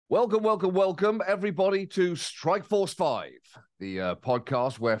Welcome, everybody, to Strike Force 5, the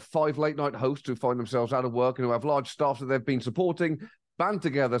podcast where 5 late-night hosts who find themselves out of work and who have large staffs that they've been supporting band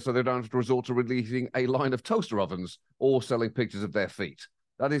together so they don't have to resort to releasing a line of toaster ovens or selling pictures of their feet.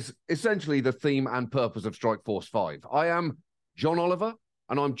 That is essentially the theme and purpose of Strike Force 5. I am John Oliver,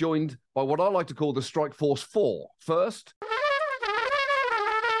 and I'm joined by what I like to call the Strike Force 4. First...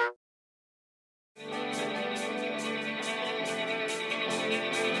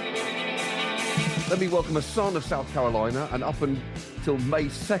 let me welcome a son of South Carolina and up until May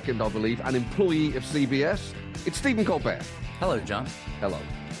 2nd, I believe, an employee of CBS. It's Stephen Colbert. Hello, John. Hello.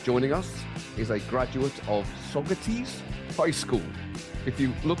 Joining us is a graduate of Saugerties High School. If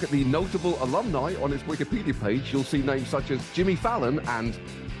you look at the notable alumni on its Wikipedia page, you'll see names such as Jimmy Fallon and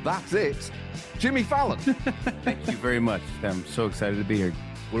that's it, Jimmy Fallon. Thank you very much. I'm so excited to be here.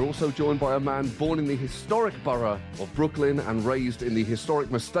 We're also joined by a man born in the historic borough of Brooklyn and raised in the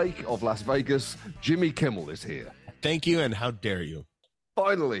historic mistake of Las Vegas. Jimmy Kimmel is here. Thank you, and how dare you?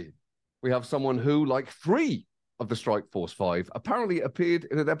 Finally, we have someone who, like 3 of the Strike Force 5, apparently appeared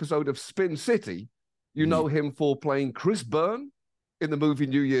in an episode of Spin City. You know him for playing Chris Byrne in the movie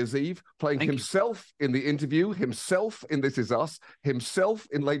New Year's Eve, playing himself in The Interview, himself in This Is Us, himself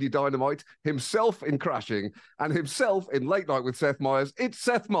in Lady Dynamite, himself in Crashing, and himself in Late Night with Seth Meyers. It's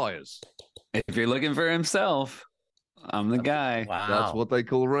Seth Meyers. If you're looking for himself, I'm the guy. Wow. That's what they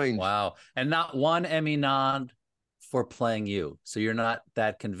call range. Wow. And not one Emmy nod for playing you. So you're not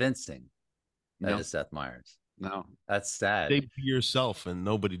that convincing. That is Seth Meyers. No. That's sad. Say be yourself, and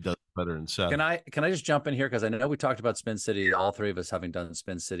nobody does better than Seth. Can I just jump in here? Because I know we talked about Spin City, all 3 of us having done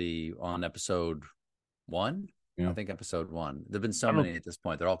Spin City on episode 1. Yeah. I think episode 1. There have been so many at this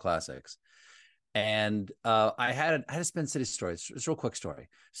point. They're all classics. And I had a Spin City story. It's a real quick story.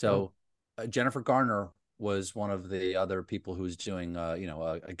 So Jennifer Garner was one of the other people who was doing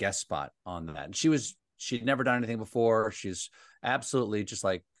a guest spot on that. And she'd never done anything before. She's absolutely just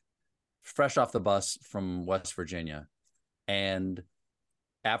like fresh off the bus from West Virginia. And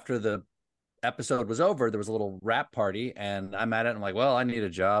after the episode was over, there was a little wrap party, and I'm at it. And I'm like, well, I need a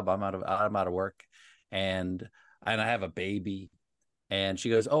job. I'm out of work, and I have a baby. And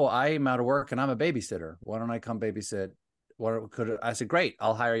she goes, oh, I'm out of work and I'm a babysitter. Why don't I come babysit? I said, great,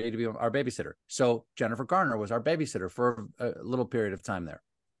 I'll hire you to be our babysitter. So Jennifer Garner was our babysitter for a little period of time there.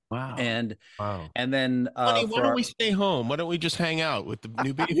 Wow. And then Honey, why don't we stay home? Why don't we just hang out with the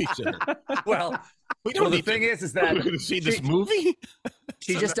new babysitter? The thing is that we're going to see this movie.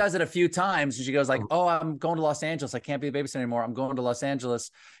 She just does it a few times, and she goes like, "Oh, I'm going to Los Angeles. I can't be a babysitter anymore. I'm going to Los Angeles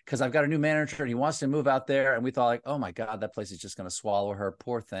because I've got a new manager, and he wants to move out there." And we thought like, "Oh my God, that place is just going to swallow her.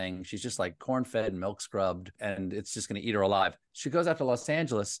 Poor thing. She's just like corn-fed and milk scrubbed, and it's just going to eat her alive." She goes out to Los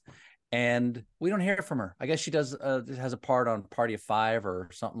Angeles, and we don't hear from her. I guess she has a part on Party of 5 or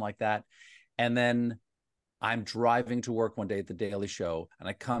something like that. And then I'm driving to work one day at the Daily Show, and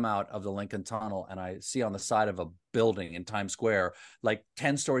I come out of the Lincoln Tunnel, and I see on the side of a building in Times Square, like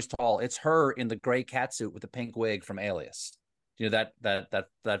 10 stories tall, it's her in the gray catsuit with the pink wig from Alias. You know,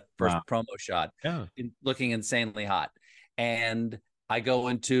 that first promo shot, looking insanely hot. And I go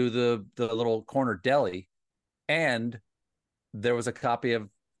into the little corner deli, and there was a copy of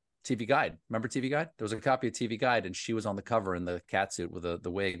TV Guide. Remember TV Guide? There was a copy of TV Guide, and she was on the cover in the catsuit with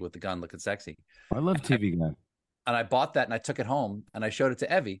the wig with the gun looking sexy. I love TV Guide. And I bought that, and I took it home, and I showed it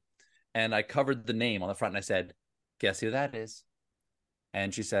to Evie, and I covered the name on the front, and I said, guess who that is?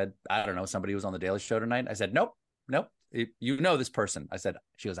 And she said, I don't know, somebody who was on the Daily Show tonight. I said, nope. You know this person.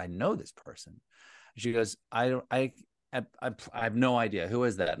 She goes, I know this person. She goes, I have no idea. Who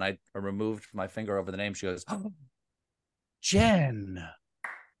is that? And I removed my finger over the name. She goes, oh, Jen.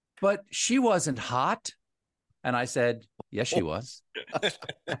 But she wasn't hot. And I said, yes, she was.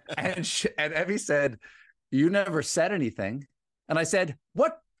 and Evie said, you never said anything. And I said,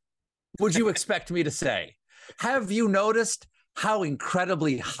 what would you expect me to say? Have you noticed how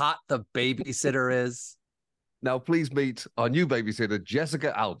incredibly hot the babysitter is? Now, please meet our new babysitter,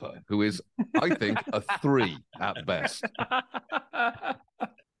 Jessica Alba, who is, I think, a 3 at best.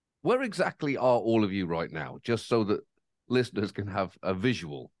 Where exactly are all of you right now? Just so that listeners can have a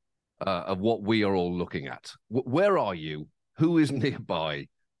visual of what we are all looking at. Where are you? Who is nearby?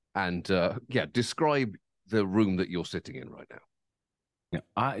 And describe the room that you're sitting in right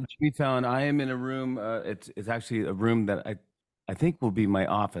now. Jimmy Fallon, I am in a room. It's actually a room that I think will be my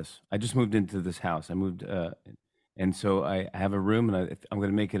office. I just moved into this house. I moved, and so I have a room, and I'm going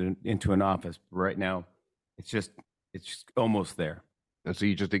to make it into an office. Right now, it's just almost there. And so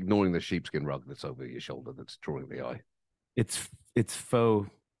you're just ignoring the sheepskin rug that's over your shoulder that's drawing the eye. It's faux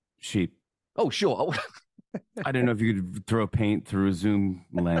sheep. Oh, sure. I don't know if you could throw paint through a zoom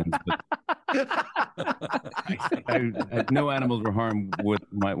lens, but no animals were harmed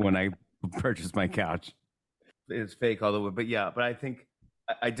when I purchased my couch. It's fake all the way, but yeah. But I think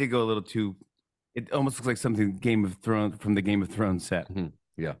I did go a little too. It almost looks like something from the Game of Thrones set. Mm-hmm.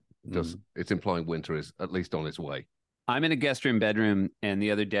 Yeah, it's implying winter is at least on its way. I'm in a guest room bedroom, and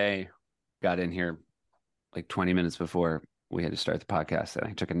the other day got in here like 20 minutes before we had to start the podcast, and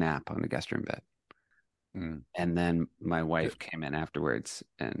I took a nap on the guest room bed. And then my wife came in afterwards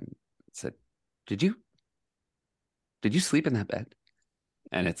and said, Did you sleep in that bed?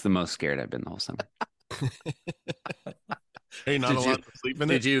 And it's the most scared I've been the whole summer. Are you not allowed to sleep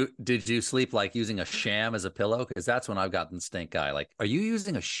in it? Did you sleep like using a sham as a pillow? Because that's when I've gotten stink eye. Like, are you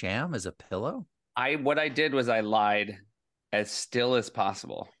using a sham as a pillow? What I did was I lied as still as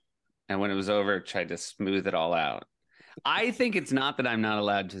possible. And when it was over, tried to smooth it all out. I think it's not that I'm not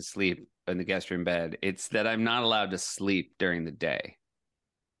allowed to sleep in the guest room bed. It's that I'm not allowed to sleep during the day.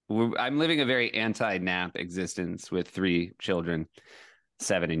 I'm living a very anti-nap existence with 3 children,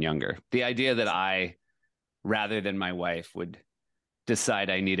 7 and younger. The idea that I, rather than my wife, would decide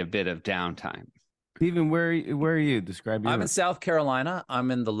I need a bit of downtime. Stephen, where are you? Describe your I'm in South Carolina.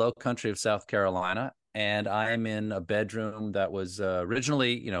 I'm in the low country of South Carolina, and I'm in a bedroom that was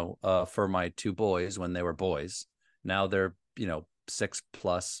originally, for my 2 boys when they were boys. Now they're, 6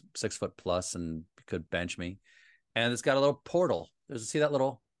 foot plus, and could bench me. And it's got a little portal. See that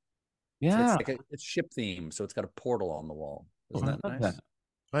little? Yeah, it's ship theme, so it's got a portal on the wall. Isn't that nice? That.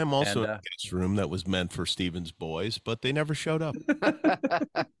 I'm also in a guest room that was meant for Steven's boys, but they never showed up.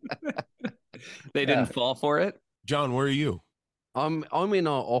 They didn't fall for it. John, where are you? I'm in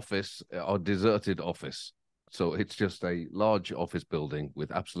our office, our deserted office. So it's just a large office building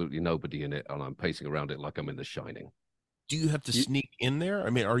with absolutely nobody in it, and I'm pacing around it like I'm in The Shining. Do you have to sneak in there? I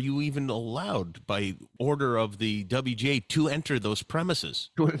mean, are you even allowed by order of the WGA to enter those premises?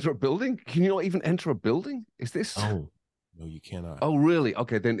 To enter a building? Can you not even enter a building? Is this? Oh, no, you cannot. Oh, really?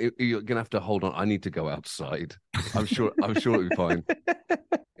 Okay, then you're gonna have to hold on. I need to go outside. I'm sure it'll be fine.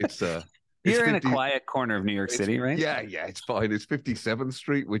 You're in a quiet corner of New York City, right? Yeah, it's fine. It's 57th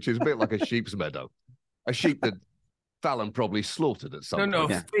Street, which is a bit like a sheep's meadow. A sheep that Fallon probably slaughtered at some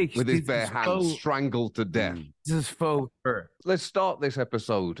point. Fake. With his bare hands strangled to death. This is faux fur. Let's start this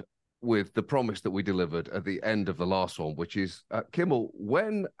episode with the promise that we delivered at the end of the last one, which is, Kimmel,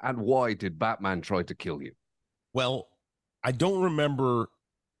 when and why did Batman try to kill you? Well, I don't remember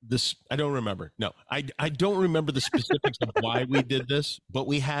this. I don't remember. No, I don't remember the specifics of why we did this, but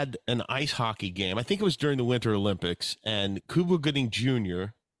we had an ice hockey game. I think it was during the Winter Olympics, and Cuba Gooding Jr.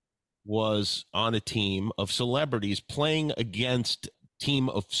 was on a team of celebrities playing against a team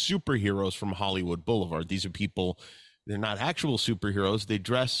of superheroes from Hollywood Boulevard. These are people, they're not actual superheroes. They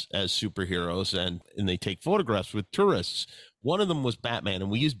dress as superheroes and they take photographs with tourists. One of them was Batman,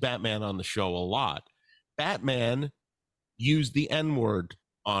 and we used Batman on the show a lot. Batman used the N-word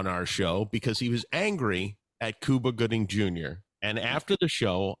on our show because he was angry at Cuba Gooding Jr. And after the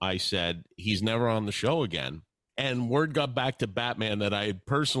show, I said, he's never on the show again. And word got back to Batman that I had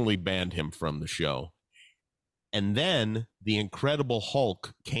personally banned him from the show. And then the Incredible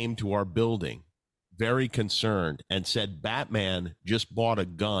Hulk came to our building, very concerned, and said Batman just bought a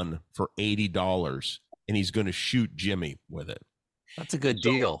gun for $80 and he's going to shoot Jimmy with it. That's a good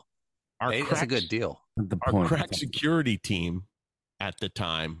deal. That's a good deal. Our crack security team at the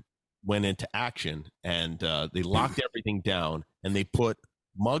time went into action, and they locked everything down, and they put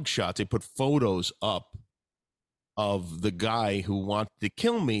mugshots. They put photos up of the guy who wanted to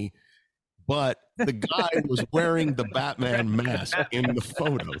kill me, but the guy was wearing the Batman mask in the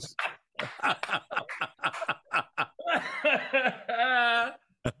photos.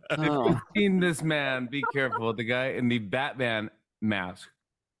 If you've seen this man, be careful. The guy in the Batman mask.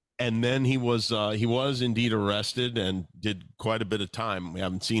 And then he was indeed arrested and did quite a bit of time. We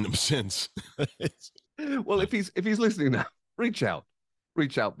haven't seen him since. Well, if he's listening now, reach out,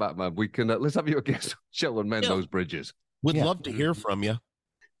 Batman. We can let's have you a guest show and mend those bridges. Would love to hear from you.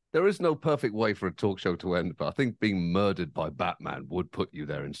 There is no perfect way for a talk show to end, but I think being murdered by Batman would put you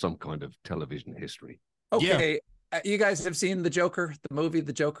there in some kind of television history. Okay. You guys have seen The Joker, the movie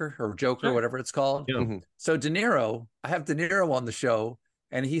The Joker, or Joker, whatever it's called. Yeah. Mm-hmm. So De Niro, I have De Niro on the show,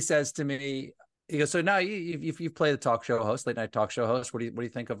 and he says to me, he goes, so now you've played a talk show host, late night talk show host. What do you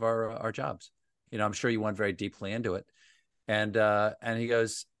think of our jobs? I'm sure you went very deeply into it. And he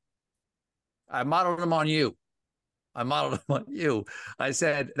goes, I modeled them on you. I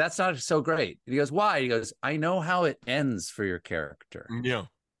said, that's not so great. And he goes, why? He goes, I know how it ends for your character. Yeah.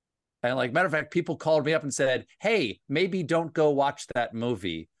 And matter of fact, people called me up and said, hey, maybe don't go watch that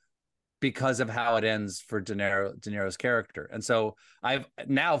movie because of how it ends for De Niro's character. And so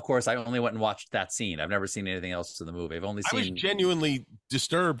of course, I only went and watched that scene. I've never seen anything else in the movie. I've only seen. I was genuinely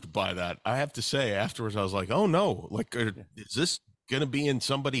disturbed by that. I have to say, afterwards, I was like, oh no, like, is this going to be in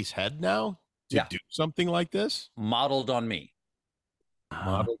somebody's head now to do something like this? Modeled on me.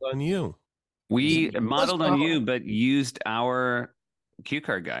 Modeled on you. We modeled on you, but used our cue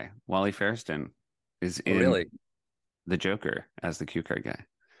card guy. Wally Fairstein is in the Joker as the cue card guy.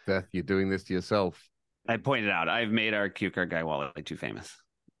 Seth, you're doing this to yourself. I pointed out, I've made our cue card guy Wally too famous.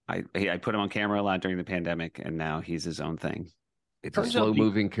 I put him on camera a lot during the pandemic, and now he's his own thing. It's a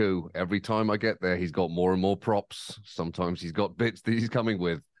slow-moving coup. Every time I get there, he's got more and more props. Sometimes he's got bits that he's coming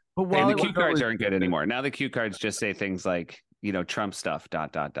with. But the cue cards aren't good anymore. Now the cue cards just say things like, Trump stuff, ...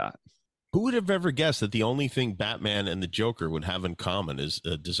 Who would have ever guessed that the only thing Batman and the Joker would have in common is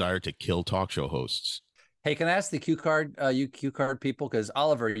a desire to kill talk show hosts? Hey, can I ask the cue card people? Because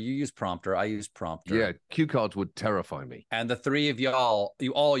Oliver, you use prompter. I use prompter. Yeah, cue cards would terrify me. And the three of y'all,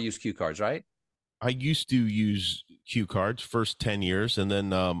 you all use cue cards, right? I used to use cue cards first 10 years, and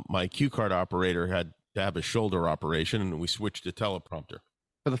then my cue card operator had to have a shoulder operation, and we switched to teleprompter.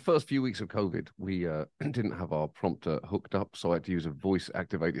 For the first few weeks of COVID, we didn't have our prompter hooked up, so I had to use a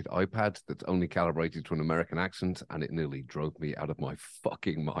voice-activated iPad that's only calibrated to an American accent, and it nearly drove me out of my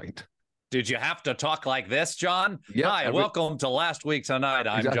fucking mind. Did you have to talk like this, John? Yeah, Hi, welcome to Last Week Tonight.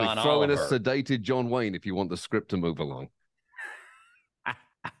 I'm exactly. John Throw in a Oliver. sedated John Wayne if you want the script to move along.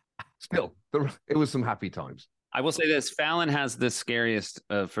 Still, it was some happy times. I will say this, Fallon has the scariest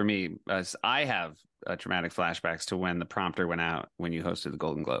for me, as I have traumatic flashbacks to when the prompter went out when you hosted the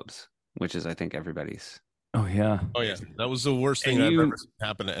Golden Globes, which is, I think, everyth's. Oh, yeah. Oh, yeah. That was the worst thing I've ever seen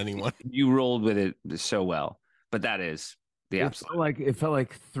happen to anyone. You rolled with it so well, but that is the absolute. It felt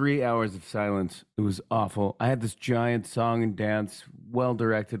like 3 hours of silence. It was awful. I had this giant song and dance, well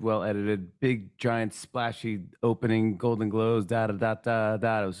directed, well edited, big, giant, splashy opening, Golden Globes, da da da da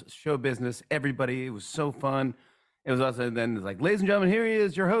da. It was show business. Everybody. It was so fun. It was also then it's like, ladies and gentlemen, here he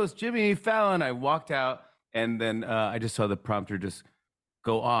is, your host, Jimmy Fallon. I walked out, and then I just saw the prompter just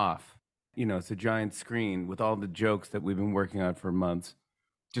go off. It's a giant screen with all the jokes that we've been working on for months,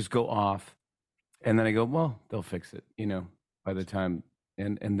 just go off. And then I go, well, they'll fix it, by the time.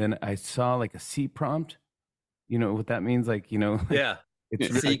 And then I saw like a C prompt. You know what that means? Like, yeah.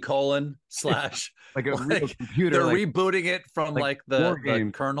 It's C:/ like a real computer. They're rebooting it from like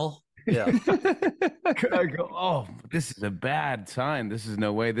the kernel. Yeah. I go, oh, this is a bad sign. This is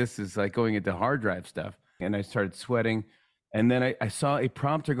no way. This is like going into hard drive stuff. And I started sweating. And then I saw a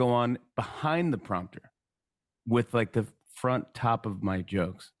prompter go on behind the prompter with like the front top of my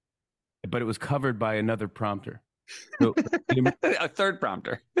jokes, but it was covered by another prompter. So a third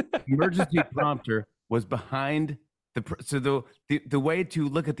prompter. Emergency prompter was behind the way to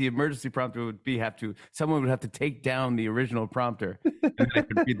look at the emergency prompter would be someone would have to take down the original prompter and then I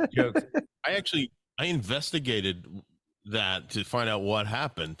could read the jokes. I investigated that to find out what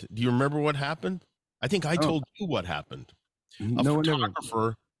happened. Do you remember what happened? I think I told you what happened. A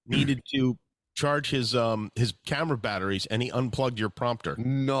photographer needed to charge his camera batteries, and he unplugged your prompter.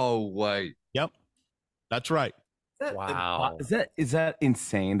 No way. Yep, that's right. Wow. Is that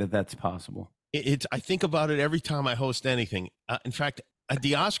insane that that's possible? I think about it every time I host anything. In fact, at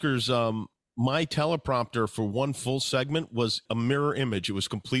the Oscars, my teleprompter for one full segment was a mirror image. It was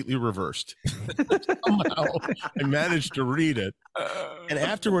completely reversed. Somehow I managed to read it. And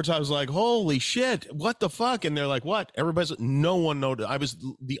afterwards I was like, holy shit, what the fuck? And they're like, what? No one noticed. I was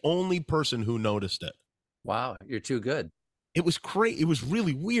the only person who noticed it. Wow, you're too good. It was crazy. It was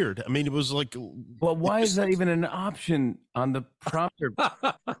really weird. I mean, it was like, well, why is that even an option on the prompter?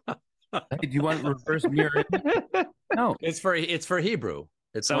 Hey, do you want reverse mirror? No, it's for Hebrew.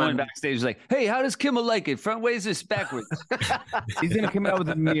 It's someone backstage is like, hey, how does Kimmel like it? Front ways or backwards? He's gonna come out with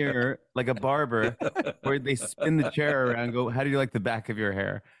a mirror like a barber, where they spin the chair around and go, how do you like the back of your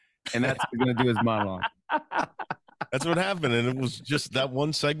hair? And that's what he's gonna do his monologue. That's what happened, and it was just that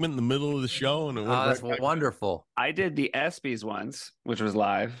one segment in the middle of the show, and it went that's wonderful. I did the ESPYs once, which was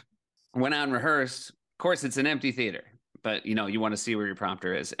live. Went out and rehearsed. Of course, it's an empty theater, but you want to see where your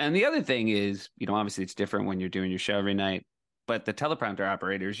prompter is. And the other thing is, obviously it's different when you're doing your show every night. But the teleprompter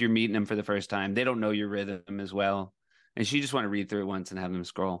operators, you're meeting them for the first time. They don't know your rhythm as well, and so you just want to read through it once and have them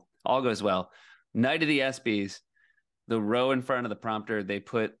scroll. All goes well. Night of the ESPYs, the row in front of the prompter, they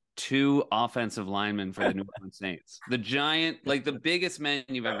put 2 offensive linemen for the New Orleans Saints. The giant, like the biggest men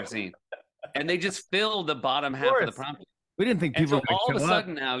you've ever seen. And they just filled the bottom half of the prompter. We didn't think people were all of a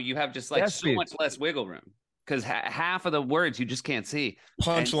sudden now you have just like so much less wiggle room because half of the words you just can't see.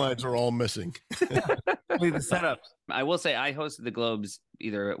 Punchlines are all missing. The setups. I will say I hosted the Globes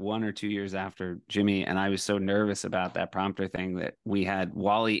either 1 or 2 years after Jimmy, and I was so nervous about that prompter thing that we had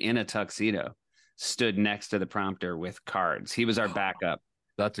Wally in a tuxedo stood next to the prompter with cards. He was our backup.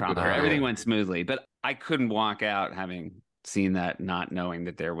 That's a good prompter. idea. Everything went smoothly, but I couldn't walk out having seen that, not knowing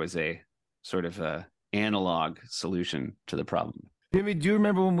that there was a sort of a analog solution to the problem. Jimmy, do you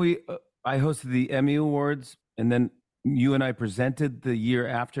remember when I hosted the Emmy Awards and then you and I presented the year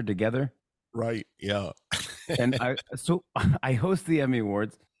after together? Right. Yeah. And I hosted the Emmy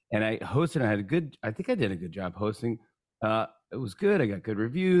Awards and I think I did a good job hosting. It was good. I got good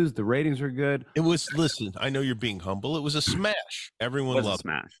reviews. The ratings were good. Listen, I know you're being humble. It was a smash. Everyone loved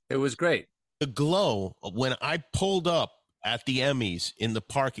smash. It was great. The glow when I pulled up at the Emmys in the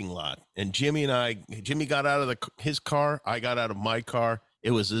parking lot, and Jimmy got out of his car, I got out of my car.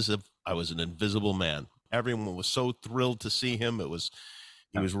 It was as if I was an invisible man. Everyone was so thrilled to see him. He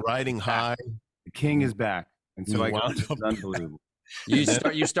was riding high. The king is back, and so We I got wound this up- is unbelievable.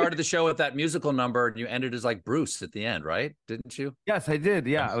 You started the show with that musical number, and you ended as like Bruce at the end, right? Didn't you? Yes, I did.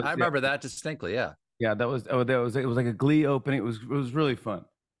 Yeah, I remember that distinctly. Yeah. Yeah, it was like a Glee opening. It was really fun.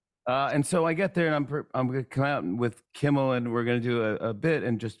 And so I get there, and I'm going to come out with Kimmel, and we're going to do a bit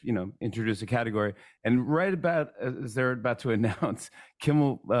and just introduce a category. And right about as they're about to announce,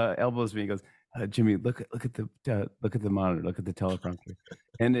 Kimmel elbows me and goes, "Jimmy, look at the monitor, look at the teleprompter,"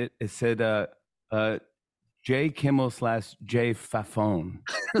 and it said J Kimmel / J Fafone.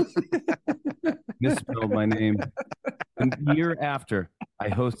 Misspelled my name. And the year after, I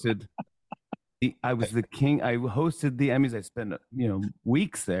was the king. I hosted the Emmys. I spent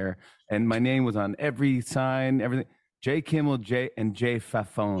weeks there, and my name was on every sign, everything. J Kimmel, J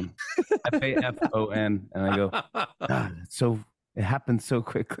Fafone, Fafon, and I go, God, it happened so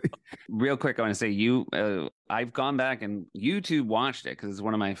quickly. Real quick, I want to say I've gone back and YouTube watched it because it's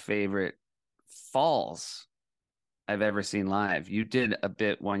one of my favorite falls I've ever seen live. You did a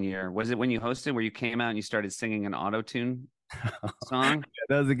bit one year. Was it when you hosted where you came out and you started singing an auto-tune song?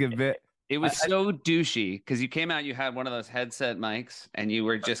 That was a good bit. It was so douchey because you came out, you had one of those headset mics, and you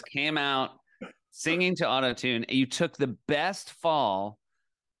were just came out singing to auto-tune. You took the best fall,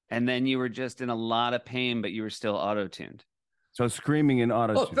 and then you were just in a lot of pain, but you were still auto-tuned. So screaming in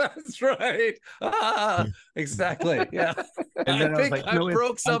auto. Oh, that's right. Exactly. Yeah. And then I think was like, I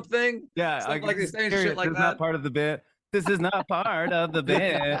broke something. Yeah, Something like this, shit like this is that. not part of the bit. This is not part of the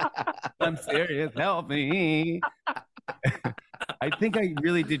bit. I'm serious. Help me. I think I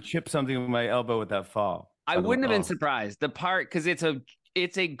really did chip something with my elbow with that fall. I wouldn't have been surprised. The part, because it's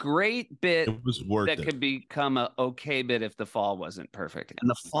a great bit It was worth that it. could become an okay bit if the fall wasn't perfect. And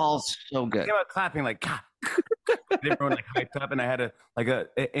the fall's so I good. came out clapping like, everyone like hyped up, and I had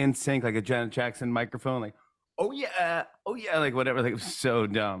a in sync like a Janet Jackson microphone, like, oh yeah, like whatever. Like it was so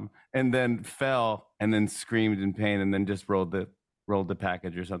dumb, and then fell, and then screamed in pain, and then just rolled the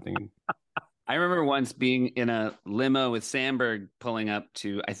package or something. I remember once being in a limo with Sandberg pulling up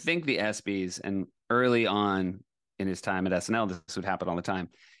to, I think, the ESPYs, and early on in his time at SNL, this would happen all the time.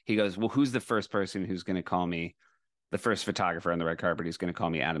 He goes, well, who's the first person who's going to call me, the first photographer on the red carpet who's going to call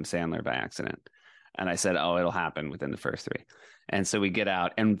me Adam Sandler by accident? And I said, oh, it'll happen within the first 3. And so we get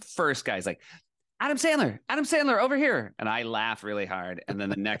out, and first guy's like, Adam Sandler, over here. And I laugh really hard. And then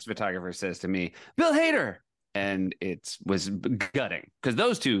the next photographer says to me, Bill Hader. And it was gutting because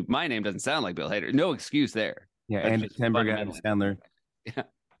those two, my name doesn't sound like Bill Hader. No excuse there. Yeah, That's and just Sandberg, Adam fundamental. Sandler. Yeah.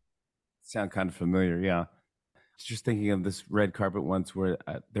 Sound kind of familiar. Yeah. I was just thinking of this red carpet once where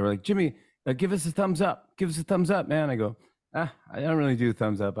they were like, Jimmy, give us a thumbs up. Give us a thumbs up, man. I go, I don't really do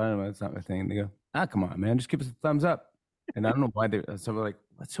thumbs up. I don't know. It's not my thing. They go, come on, man. Just give us a thumbs up. And I don't know why so we're like,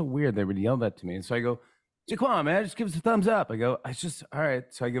 that's so weird. They would yell that to me. And so I go, come on, man. Just give us a thumbs up. I go, all right.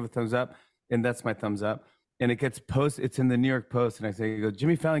 So I give a thumbs up, and that's my thumbs up. And it gets posted. It's in the New York Post, and I say,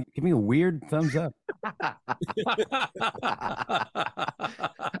 Jimmy Fallon, give me a weird thumbs up.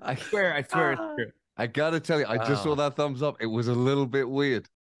 I swear it's true. I gotta tell you, I just saw that thumbs up. It was a little bit weird. It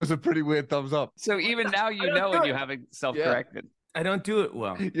was a pretty weird thumbs up. So even now you know and you haven't self-corrected. I don't do it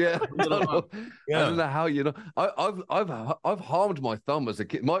well. Yeah, I don't know how I've harmed my thumb as a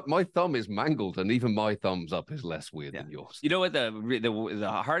kid. My thumb is mangled, and even my thumbs up is less weird than yours. You know what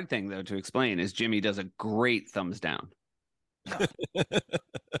the hard thing though to explain is Jimmy does a great thumbs down. I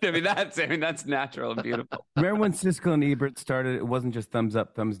mean that's natural and beautiful. Remember when Siskel and Ebert started? It wasn't just thumbs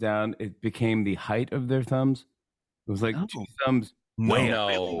up, thumbs down. It became the height of their thumbs. It was like 2 thumbs. Way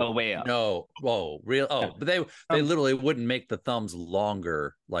up. No. Whoa. Real. Oh, but they literally wouldn't make the thumbs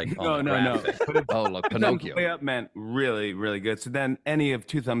longer. Like on the graphic. Oh, like Pinocchio. Way up meant really, really good. So then any of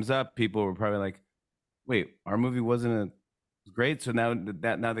 2 thumbs up, people were probably like, wait, our movie wasn't great. So now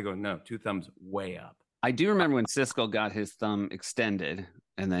they go, no, 2 thumbs way up. I do remember when Siskel got his thumb extended,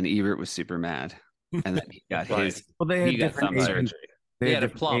 and then Ebert was super mad, and then he got Right. his. Well, they had He got different thumb agents. surgery. They had it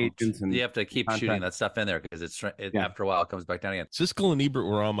different plumbed. agents and You have to keep contract. shooting that stuff in there because Yeah. after a while it comes back down again. Siskel and Ebert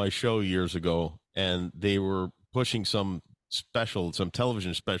were on my show years ago, and they were pushing some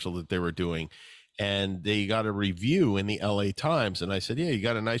television special that they were doing, and they got a review in the LA Times. And I said, yeah, you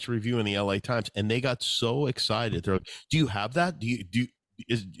got a nice review in the LA Times. And they got so excited. They're like, do you have that?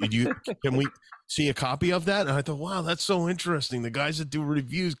 Can we see a copy of that? And I thought, wow, that's so interesting. The guys that do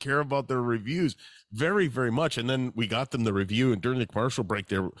reviews care about their reviews very, very much. And then we got them the review, and during the commercial break,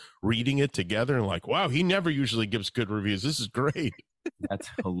 they're reading it together and like, wow, he never usually gives good reviews. This is great. That's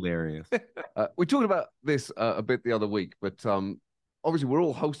hilarious. We talked about this a bit the other week, but obviously we're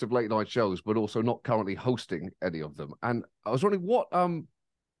all hosts of late night shows, but also not currently hosting any of them. And I was wondering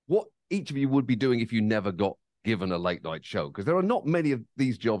what each of you would be doing if you never got given a late night show, because there are not many of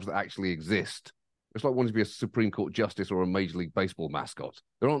these jobs that actually exist. It's like wanting to be a Supreme Court justice or a Major League Baseball mascot.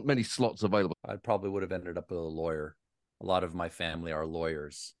 There aren't many slots available. I probably would have ended up with a lawyer. A lot of my family are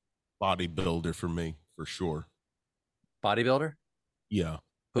lawyers. Bodybuilder for me, for sure. Bodybuilder? Yeah.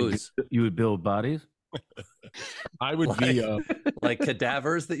 Who's? You would build bodies? I would be like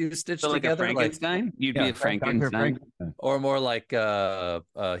cadavers that you stitched So like a together? Frankenstein? You'd be a Frankenstein? Or more like a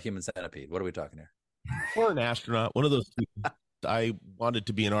human centipede? What are we talking here? or an astronaut, one of those two. I wanted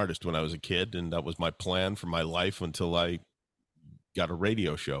to be an artist when I was a kid, and that was my plan for my life until I got a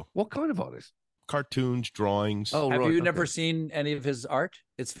radio show. What kind of artist? Cartoons, drawings. Oh, Have right, you never okay. seen any of his art?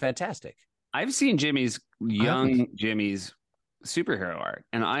 It's fantastic. I've seen Jimmy's superhero art,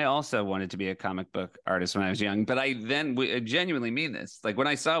 and I also wanted to be a comic book artist when I was young. But I then genuinely mean this. Like when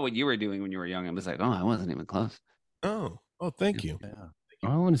I saw what you were doing when you were young, I was like, oh, I wasn't even close. Oh, thank you. Yeah.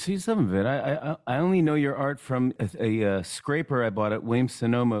 I want to see some of it. I only know your art from a scraper I bought at Williams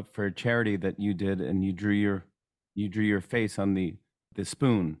Sonoma for a charity that you did, and you drew your face on the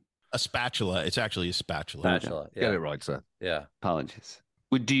spoon. A spatula. It's actually a spatula. Spatula. Yeah. Get it right, sir. Yeah. Apologies.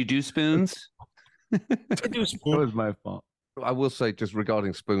 Do you do spoons? I do spoon. That was my fault. I will say, just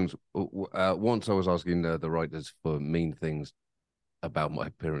regarding spoons, once I was asking the writers for mean things about my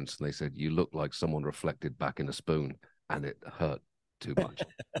appearance, and they said, you look like someone reflected back in a spoon, and it hurt too much.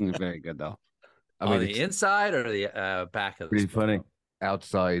 Very good, though. I On mean, the inside or the back of the Pretty spoon? funny.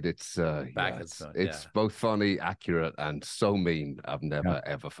 outside, it's Back of the it's spoon, it's yeah. both funny, accurate, and so mean. I've never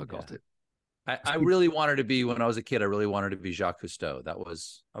ever forgot it. I really wanted to be, when I was a kid, I really wanted to be Jacques Cousteau.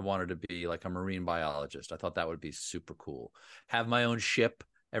 I wanted to be like a marine biologist. I thought that would be super cool. Have my own ship.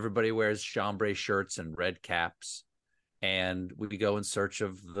 Everybody wears chambray shirts and red caps. And we go in search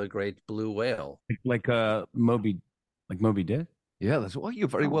of the great blue whale. Like Moby Dick? Yeah, that's why you're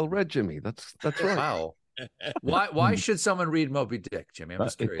very well read, Jimmy. That's right. Wow. Why should someone read Moby Dick, Jimmy? I'm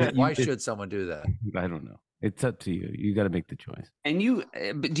just curious. Why should someone do that? I don't know. It's up to you. You got to make the choice. And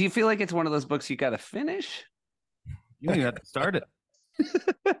do you feel like it's one of those books you got to finish? You don't even have to start it.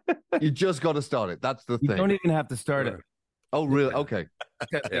 You just got to start it. That's the You thing. don't even have to start it. Oh, really? Okay.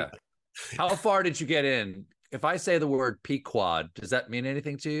 Yeah. How far did you get in? If I say the word Pequod, does that mean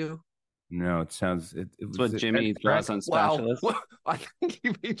anything to you? No, it sounds. That's what Jimmy draws on Wow. spatulas. Well, I think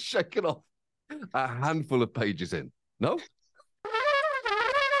you've been shaking off a handful of pages in. No?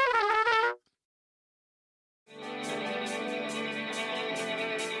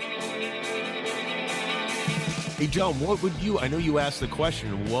 Hey, John, I know you asked the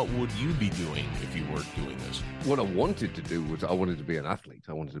question, what would you be doing if you weren't doing this? What I wanted to do was I wanted to be an athlete.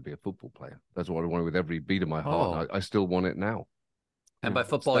 I wanted to be a football player. That's what I wanted with every beat of my heart. I still want it now. And by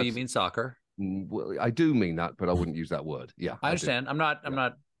football, you mean soccer? Well, I do mean that, but I wouldn't use that word. Yeah. I understand. I'm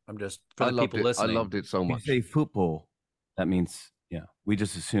just for the people listening. I loved it so When you much. say football, that means, we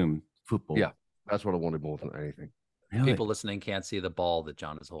just assume football. Yeah. That's what I wanted more than anything. Really? People listening can't see the ball that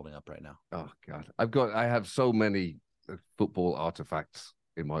John is holding up right now. Oh God, I have so many football artifacts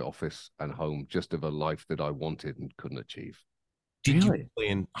in my office and home, just of a life that I wanted and couldn't achieve. Did Really? you play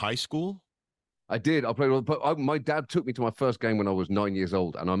in high school? I did. I played, but my dad took me to my first game when I was 9 years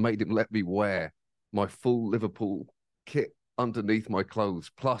old, and I made him let me wear my full Liverpool kit underneath my clothes,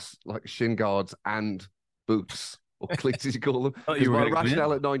 plus like shin guards and boots or cleats, as you call them. Oh, Because you were my gonna rationale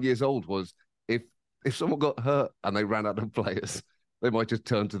commit? at 9 years old was if someone got hurt and they ran out of players, they might just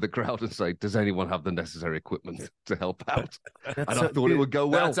turn to the crowd and say, "Does anyone have the necessary equipment to help out?" And I thought it would go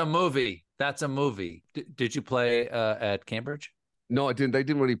well. That's a movie. That's a movie. Did you play at Cambridge? No, I didn't. They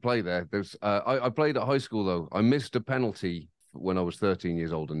didn't really play there. There's, I played at high school though. I missed a penalty when I was 13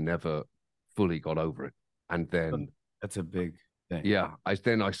 years old and never fully got over it. And then That's a big thing. Yeah, I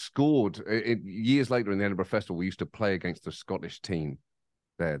scored years later in the Edinburgh Festival. We used to play against the Scottish team.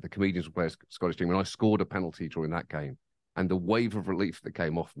 There, the comedians would play a Scottish team, and I scored a penalty during that game. And the wave of relief that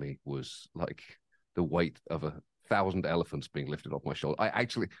came off me was like the weight of 1,000 elephants being lifted off my shoulder. I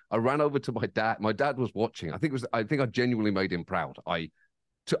ran over to my dad. My dad was watching. I think I genuinely made him proud. I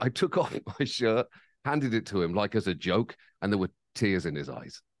took off my shirt, handed it to him like as a joke, and there were tears in his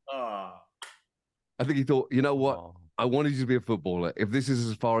eyes. I think he thought, you know what? Oh. I wanted you to be a footballer. If this is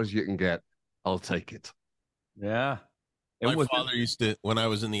as far as you can get, I'll take it. Yeah. My father used to, when I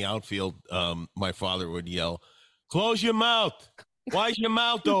was in the outfield, my father would yell, "Close your mouth. Why is your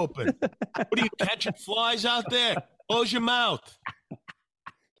mouth open? What are you catching flies out there? Close your mouth."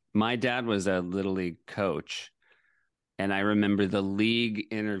 My dad was a Little League coach, and I remember the league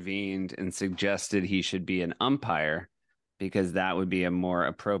intervened and suggested he should be an umpire because that would be a more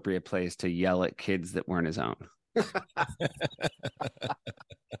appropriate place to yell at kids that weren't his own.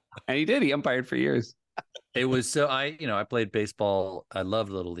 And he did. He umpired for years. It was so I played baseball. I loved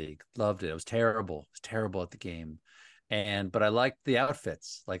Little League. Loved it. It was terrible. It was terrible at the game. But I liked the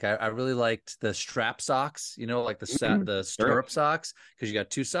outfits. Like I really liked the strap socks, like the stirrup socks, because you got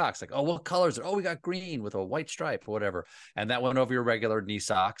two socks. Like, oh, what colors? Oh, we got green with a white stripe or whatever. And that went over your regular knee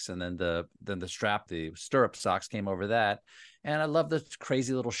socks. And then the stirrup socks came over that. And I love the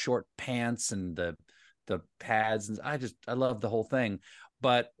crazy little short pants and the pads. And I love the whole thing.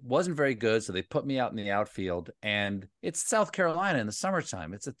 But wasn't very good. So they put me out in the outfield, and it's South Carolina in the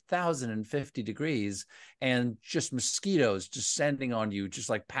summertime. It's 1,050 degrees and just mosquitoes descending on you, just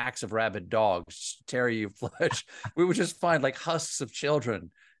like packs of rabid dogs tear you flesh. We would just find like husks of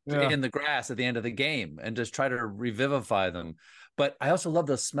children in the grass at the end of the game and just try to revivify them. But I also love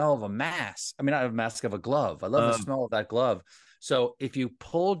the smell of a mask. I mean, not a mask, of a glove. I love the smell of that glove. So if you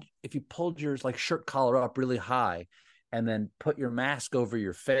pulled your like shirt collar up really high, and then put your mask over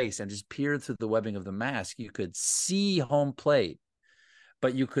your face and just peered through the webbing of the mask, you could see home plate,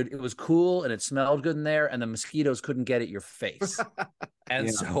 but it was cool and it smelled good in there, and the mosquitoes couldn't get at your face.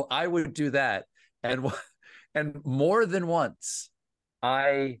 And so I would do that. And more than once,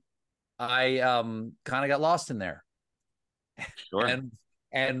 I kind of got lost in there. Sure.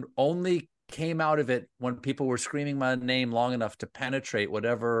 And only came out of it when people were screaming my name long enough to penetrate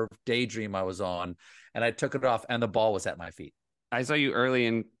whatever daydream I was on. And I took it off, and the ball was at my feet. I saw you early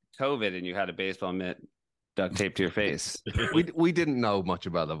in COVID, and you had a baseball mitt duct taped to your face. We didn't know much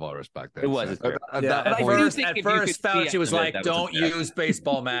about the virus back then. It wasn't true. At first, Fauci was like, "Don't use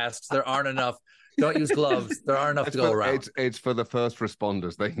baseball masks. There aren't enough. Don't use gloves. There aren't enough to go around." It's for the first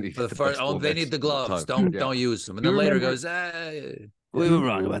responders. They need they need the gloves. Don't use them. And then later goes, "We were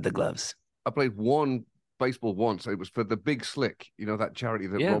wrong about the gloves." I played one baseball once. It was for the Big Slick, that charity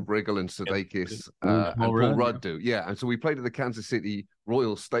that Rob Riggle and Sudeikis and Paul Rudd do. Yeah, and so we played at the Kansas City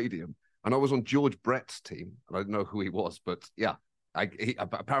Royal Stadium, and I was on George Brett's team, and I didn't know who he was, but yeah, he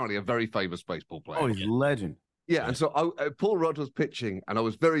apparently a very famous baseball player. Oh, he's a legend. Yeah, and so Paul Rudd was pitching, and I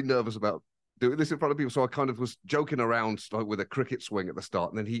was very nervous about doing this in front of people, so I kind of was joking around with a cricket swing at the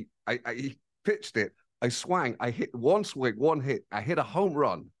start, and then he pitched it. I swung. I hit one swing, one hit. I hit a home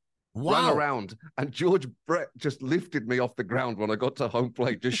run. Wow. Ran around, and George Brett just lifted me off the ground when I got to home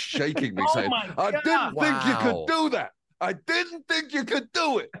plate, just shaking me, saying, "I didn't think you could do that. I didn't think you could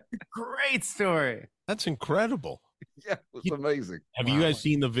do it." Great story. That's incredible. Yeah, it was amazing. Have you guys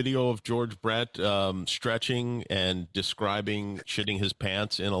seen the video of George Brett stretching and describing shitting his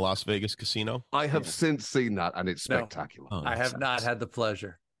pants in a Las Vegas casino? I have since seen that, and it's spectacular. No, I have not had the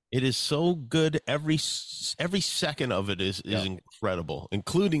pleasure. It is so good. Every second of it is incredible,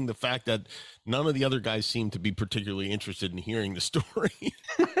 including the fact that none of the other guys seem to be particularly interested in hearing the story.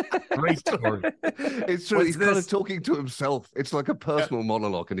 Great story. It's true. He's kind of talking to himself. It's like a personal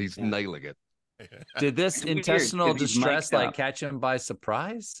monologue, and he's nailing it. Did this intestinal distress catch him by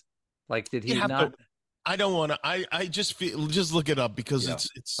surprise? Like, did he not? I don't want to. I just feel. Just look it up because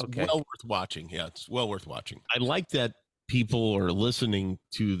it's well worth watching. Yeah, it's well worth watching. I like that people are listening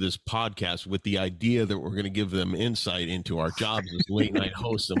to this podcast with the idea that we're going to give them insight into our jobs as late night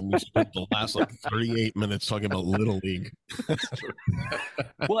hosts, and we spent the last 38 minutes talking about Little League.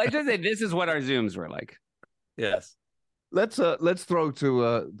 Well, I just say this is what our Zooms were like. Yes. Let's throw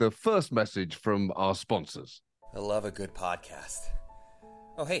to the first message from our sponsors. I love a good podcast.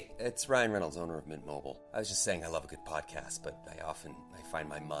 Oh, hey, it's Ryan Reynolds, owner of Mint Mobile. I was just saying I love a good podcast, but I find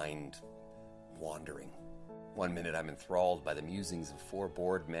my mind wandering. One minute I'm enthralled by the musings of four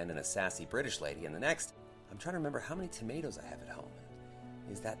bored men and a sassy British lady, and the next, I'm trying to remember how many tomatoes I have at home.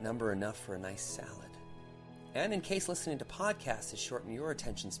 Is that number enough for a nice salad? And in case listening to podcasts has shortened your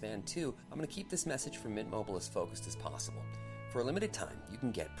attention span too, I'm going to keep this message from Mint Mobile as focused as possible. For a limited time, you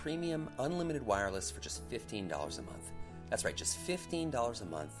can get premium unlimited wireless for just $15 a month. That's right, just $15 a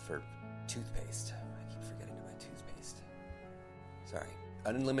month for toothpaste. I keep forgetting to buy toothpaste. Sorry,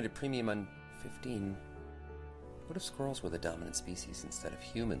 unlimited premium on 15. What if squirrels were the dominant species instead of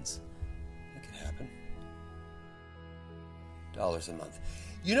humans? That could happen. Dollars a month.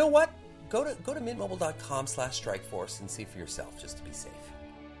 You know what? Go to mintmobile.com/strikeforce and see for yourself, just to be safe.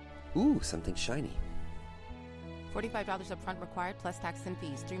 Ooh, something shiny. $45 up front required plus tax and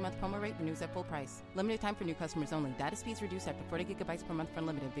fees. 3-month promo rate renews at full price. Limited time for new customers only. Data speeds reduced after 40 gigabytes per month for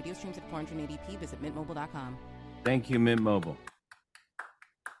unlimited. Video streams at 480p. Visit mintmobile.com. Thank you, Mint Mobile.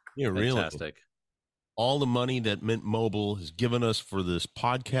 Yeah, really. Fantastic. All the money that Mint Mobile has given us for this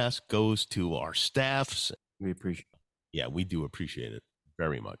podcast goes to our staffs. We appreciate it. Yeah, we do appreciate it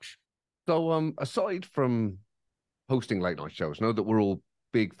very much. So, aside from hosting late night shows, know that we're all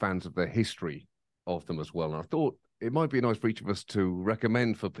big fans of the history of them as well. And I thought it might be nice for each of us to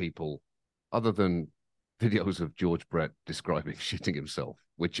recommend for people, other than videos of George Brett describing shitting himself,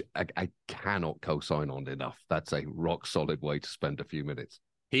 which I cannot co-sign on enough. That's a rock solid way to spend a few minutes.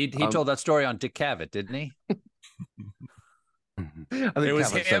 He told that story on Dick Cavett, didn't he? It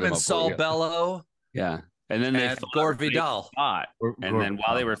was him and Saul Bellow. Yeah. And then they Gore Vidal. And then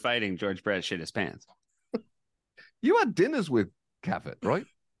while they were fighting, George Brett shit his pants. You had dinners with Cavett, right?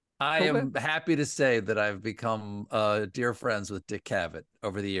 I am happy to say that I've become dear friends with Dick Cavett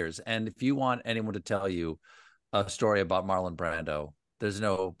over the years. And if you want anyone to tell you a story about Marlon Brando, there's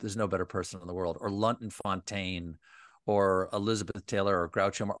no better person in the world, or Lunton Fontaine, or Elizabeth Taylor, or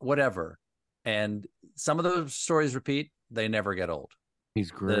Groucho Marx, whatever. And some of those stories repeat; they never get old.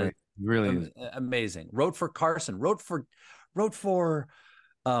 He's great. Really is. Amazing. Wrote for Carson. Wrote for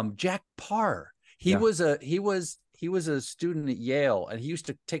Jack Parr. He was a student at Yale, and he used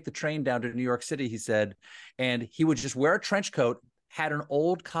to take the train down to New York City, he said, and he would just wear a trench coat, had an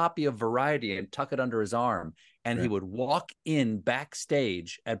old copy of Variety and tuck it under his arm, and he would walk in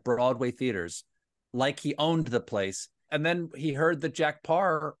backstage at Broadway theaters like he owned the place. And then he heard that Jack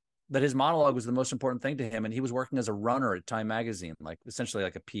Parr, that his monologue was the most important thing to him, and he was working as a runner at Time Magazine, like essentially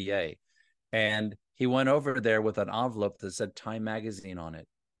like a PA. And he went over there with an envelope that said Time Magazine on it.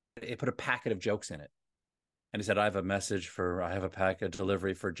 It put a packet of jokes in it. And he said, I have a packet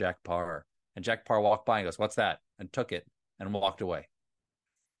delivery for Jack Parr. And Jack Parr walked by and goes, what's that? And took it and walked away.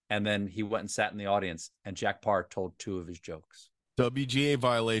 And then he went and sat in the audience, and Jack Parr told 2 of his jokes. WGA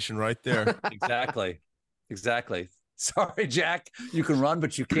violation right there. Exactly. Sorry, Jack, you can run,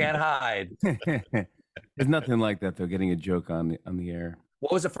 but you can't hide. There's nothing like that, though, getting a joke on the air.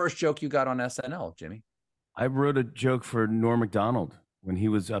 What was the first joke you got on SNL, Jimmy? I wrote a joke for Norm Macdonald when he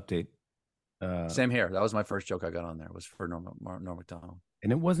was Update. Same here. That was my first joke I got on there, was for Norm Macdonald.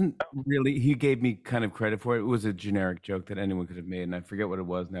 And it wasn't really, he gave me kind of credit for it. It was a generic joke that anyone could have made, and I forget what it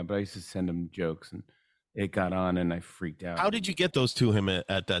was now, but I used to send him jokes, and it got on, and I freaked out. How did you get those to him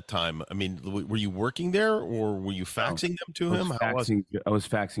at that time? I mean, were you working there, or were you faxing them to him? I was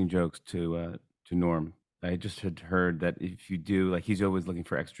faxing jokes to Norm. I just had heard that if you do, like, he's always looking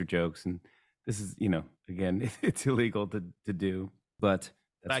for extra jokes, and this is, again, it's illegal to do, but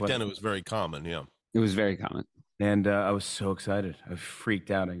back then it was very common. Yeah, it was very common. And I was so excited. I freaked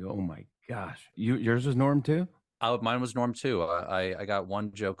out. I go, oh my gosh. Yours was Norm too? Mine was Norm too. I got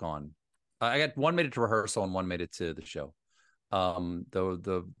one joke on. I got one made it to rehearsal and one made it to the show.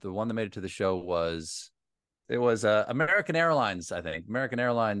 The one that made it to the show was American Airlines, I think. American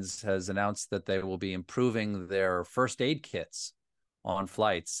Airlines has announced that they will be improving their first aid kits on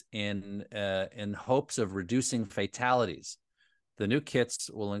flights in hopes of reducing fatalities. The new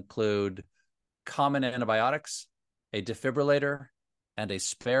kits will include common antibiotics, a defibrillator, and a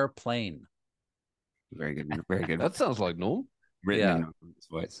spare plane. Very good. Very good. That sounds like Norm. Written in his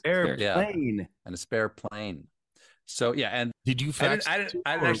voice. Airplane. And a spare plane. So, yeah. And did you fax? I didn't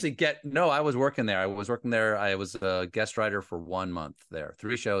actually no, I was working there. I was a guest writer for 1 month there.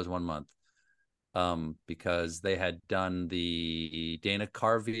 3 shows, 1 month. Because they had done the Dana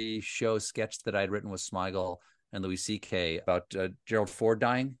Carvey show sketch that I'd written with Smigel and Louis C.K. about Gerald Ford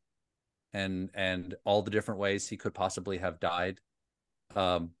dying and all the different ways he could possibly have died,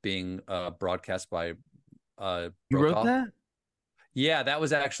 being broadcast by You wrote that? Yeah, that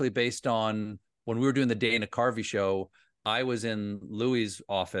was actually based on when we were doing the Dana Carvey show. I was in Louis'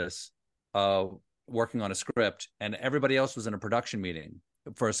 office working on a script, and everybody else was in a production meeting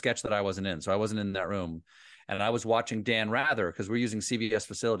for a sketch that I wasn't in. So I wasn't in that room. And I was watching Dan Rather, because we're using CBS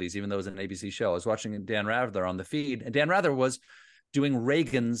facilities, even though it was an ABC show. I was watching Dan Rather on the feed, and Dan Rather was doing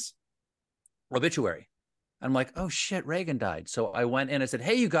Reagan's obituary. And I'm like, oh shit, Reagan died. So I went in, I said,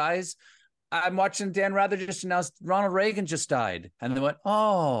 hey, you guys, I'm watching Dan Rather just announced Ronald Reagan just died. And they went,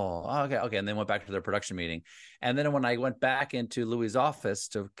 oh, okay. And then went back to their production meeting. And then when I went back into Louis' office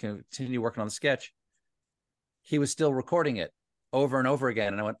to continue working on the sketch, he was still recording it over and over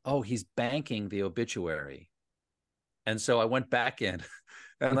again. And I went, oh, he's banking the obituary. And so I went back in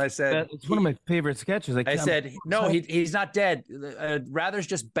and I said, it's one of my favorite sketches. I said, no, he's not dead. Rather's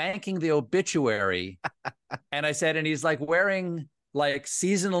just banking the obituary. And I said, and he's like wearing like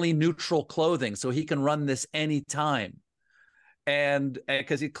seasonally neutral clothing so he can run this anytime. And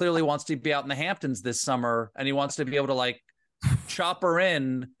because he clearly wants to be out in the Hamptons this summer and he wants to be able to like chopper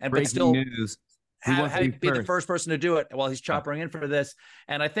in and but still news. Be the first person to do it while he's choppering in for this.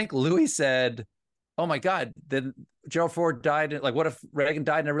 And I think Louis said, oh my God, then Gerald Ford died. Like, what if Reagan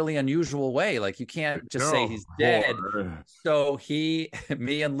died in a really unusual way? Like, you can't just say he's dead. So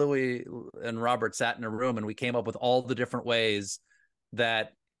me and Louis and Robert sat in a room and we came up with all the different ways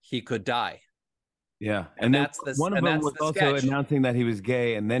that he could die. Yeah. And that's one of them was also announcing that he was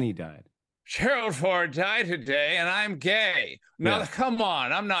gay and then he died. Gerald Ford died today and I'm gay. No, come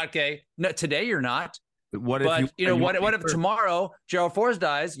on. I'm not gay. No, today you're not. What if tomorrow Gerald Ford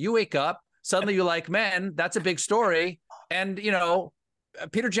dies, you wake up, suddenly you like men, that's a big story. And,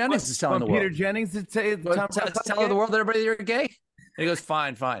 Peter Jennings is telling the world. Peter Jennings is telling the world, everybody, you're gay. And he goes,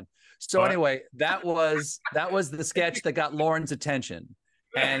 fine. So anyway, that was the sketch that got Lauren's attention.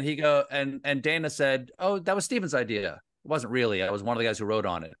 And and Dana said, oh, that was Steven's idea. It wasn't really. I was one of the guys who wrote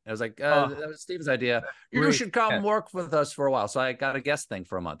on it. I was like, that was Steven's idea. You should come work with us for a while. So I got a guest thing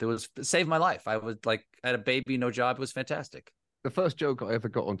for a month. It saved my life. I was like, I had a baby, no job. It was fantastic. The first joke I ever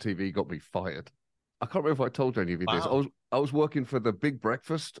got on TV got me fired. I can't remember if I told any of you this. I was working for The Big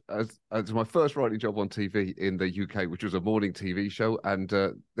Breakfast as my first writing job on TV in the UK, which was a morning TV show. And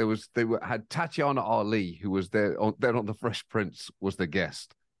they had Tatiana Ali, who was there on The Fresh Prince, was the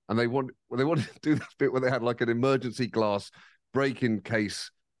guest. And they wanted to do this bit where they had like an emergency glass break in case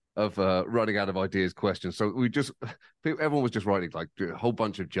of running out of ideas questions. So everyone was just writing like a whole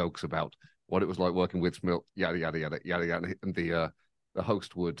bunch of jokes about what it was like working with Smil, yada, yada, yada, yada, yada. And the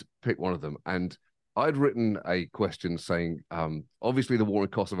host would pick one of them. And I'd written a question saying, obviously the war in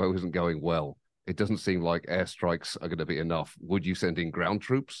Kosovo isn't going well. It doesn't seem like airstrikes are going to be enough. Would you send in ground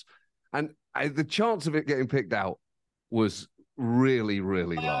troops? And the chance of it getting picked out was really,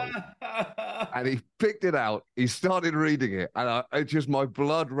 really low. And he picked it out. He started reading it. And my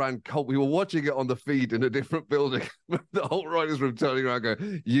blood ran cold. We were watching it on the feed in a different building. The whole writer's room turning around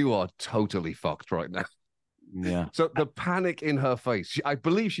going, you are totally fucked right now. Yeah. So the panic in her face, I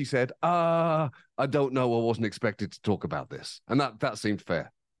believe she said, I don't know. I wasn't expected to talk about this. And that seemed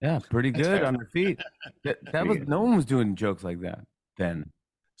fair. Yeah, pretty good on her feet. That was no one was doing jokes like that then.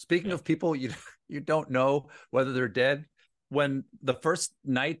 Speaking of people you don't know whether they're dead, when the first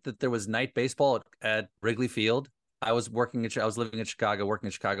night that there was night baseball at Wrigley Field, I was living in Chicago, working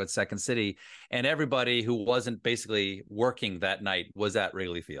in Chicago at Second City, and everybody who wasn't basically working that night was at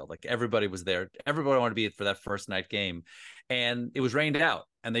Wrigley Field. Like everybody was there. Everybody wanted to be for that first night game. And it was rained out.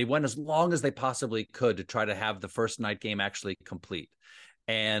 And they went as long as they possibly could to try to have the first night game actually complete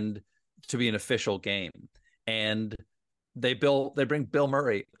and to be an official game. And they bring Bill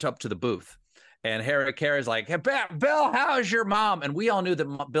Murray up to the booth. And Harry Carey's like, hey, Bill, how's your mom? And we all knew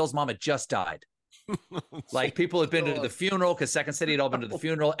that Bill's mom had just died. Like people had been to the funeral because Second City had all been to the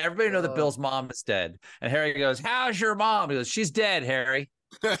funeral. Everybody knew that Bill's mom is dead. And Harry goes, how's your mom? He goes, she's dead, Harry.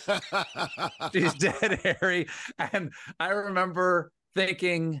 She's dead, Harry. And I remember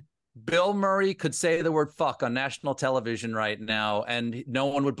thinking Bill Murray could say the word fuck on national television right now and no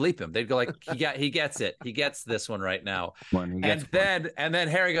one would bleep him. They'd go like, he gets it. He gets this one right now. And then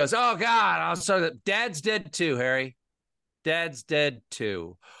Harry goes, oh God, I'm so Dad's dead too, Harry. Dad's dead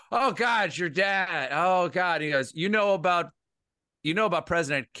too. Oh God, your dad. Oh God. He goes, you know about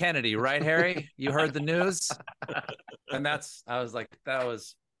President Kennedy, right, Harry? You heard the news? And I was like, that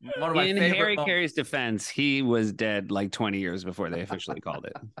was one of my favorite. In Harry Carey's defense, he was dead like 20 years before they officially called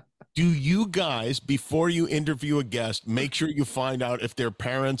it. Do you guys, before you interview a guest, make sure you find out if their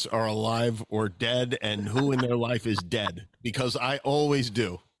parents are alive or dead and who in their life is dead? Because I always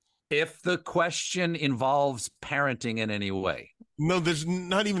do. If the question involves parenting in any way. No, there's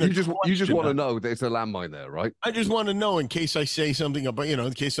not even. You just want to know there's a landmine there, right? I just want to know in case I say something about,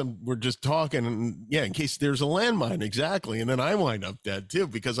 in case we're just talking, and in case there's a landmine, exactly, and then I wind up dead too,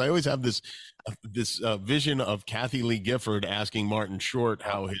 because I always have this vision of Kathy Lee Gifford asking Martin Short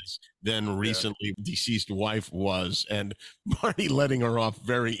how his then recently deceased wife was, and Marty letting her off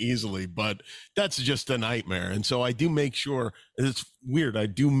very easily, but that's just a nightmare. And so I do make sure, it's weird, I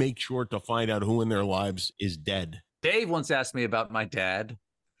do make sure to find out who in their lives is dead. Dave once asked me about my dad,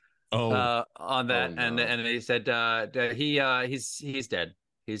 on that, Oh, no. and he said he's dead.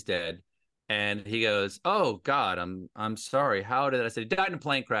 He's dead. And he goes, "Oh God, I'm sorry. How did I say he died in a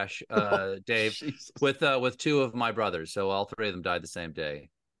plane crash, Dave, Jesus. with two of my brothers. So all three of them died the same day."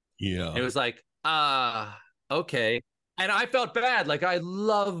 Yeah. And it was like, okay. And I felt bad. Like I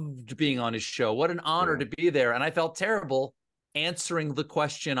loved being on his show. What an honor to be there. And I felt terrible answering the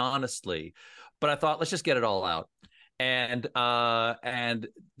question honestly. But I thought, let's just get it all out. And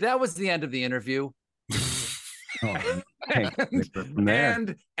that was the end of the interview. And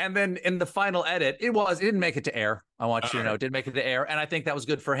then in the final edit, it didn't make it to air. I want you to know, it didn't make it to air. And I think that was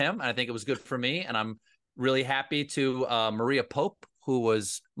good for him. And I think it was good for me. And I'm really happy to Maria Pope, who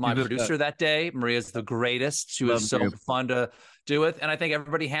was my producer that day. Maria's the greatest. She was so fun to do with. And I think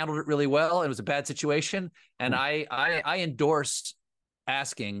everybody handled it really well. It was a bad situation. And I endorse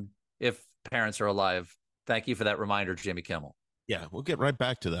asking if parents are alive. Thank you for that reminder, Jimmy Kimmel. Yeah, we'll get right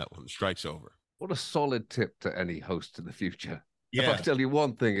back to that when the strike's over. What a solid tip to any host in the future. Yeah. If I tell you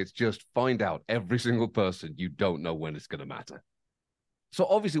one thing, it's just find out every single person. You don't know when it's going to matter. So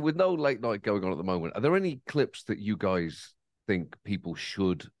obviously, with no late night going on at the moment, are there any clips that you guys think people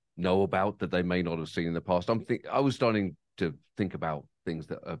should know about that they may not have seen in the past? I was starting to think about things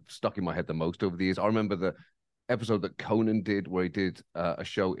that have stuck in my head the most over the years. I remember the episode that Conan did where he did a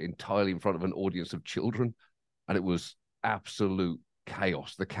show entirely in front of an audience of children, and it was absolute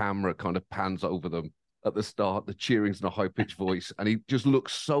chaos. The camera kind of pans over them at the start, the cheering's in a high-pitched voice, and he just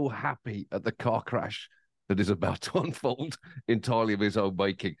looks so happy at the car crash that is about to unfold entirely of his own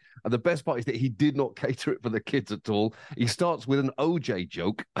making. And the best part is that he did not cater it for the kids at all. He starts with an OJ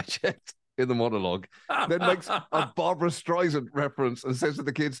joke, I checked in the monologue, then makes a Barbara Streisand reference and says to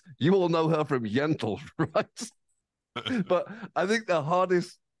the kids, "You all know her from Yentl," right? But I think the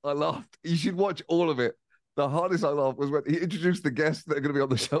hardest, I laughed, you should watch all of it. The hardest I laughed was when he introduced the guests that are going to be on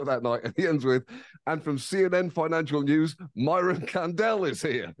the show that night, and he ends with, "And from CNN Financial News, Myron Candell is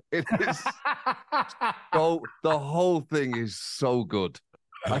here." It is so, the whole thing is so good.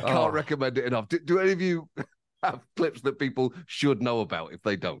 I can't recommend it enough. Do any of you have clips that people should know about if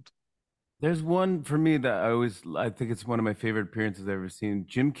they don't? There's one for me that I think it's one of my favorite appearances I've ever seen.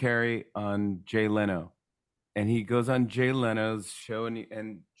 Jim Carrey on Jay Leno. And he goes on Jay Leno's show,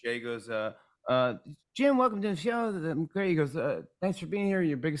 and Jay goes, "Jim, welcome to the show. I'm great." He goes, "Thanks for being here.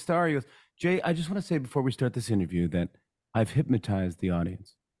 You're a big star." He goes, "Jay, I just want to say before we start this interview that I've hypnotized the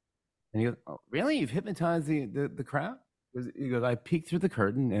audience." And he goes, "Oh, really? You've hypnotized the crowd?" He goes, "I peeked through the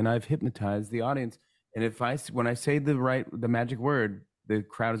curtain and I've hypnotized the audience. And when I say the magic word, the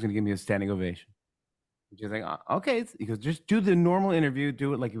crowd is going to give me a standing ovation." She's like, "Okay." He goes, "Just do the normal interview,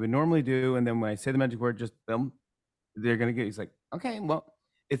 do it like you would normally do, and then when I say the magic word, just they're gonna get." He's like, "Okay, well,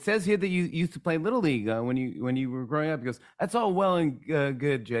 it says here that you used to play Little League when you were growing up." He goes, "That's all well and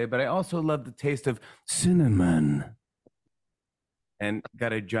good, Jay, but I also love the taste of cinnamon." And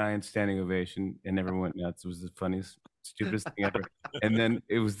got a giant standing ovation, and everyone went nuts. It was the funniest, stupidest thing ever. And then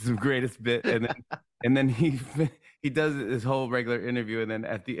it was the greatest bit. And then he does his whole regular interview, and then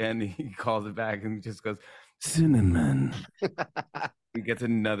at the end he calls it back and just goes, "Cinnamon." He gets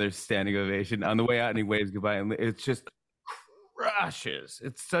another standing ovation on the way out, and he waves goodbye, and it's just crushes.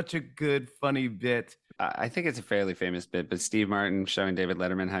 It's such a good, funny bit. I think it's a fairly famous bit, but Steve Martin showing David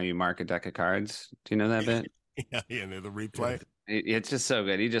Letterman how you mark a deck of cards. Do you know that bit? Yeah, the replay. It's just so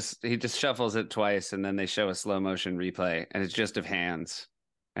good. He just shuffles it twice, and then they show a slow motion replay, and it's just of hands,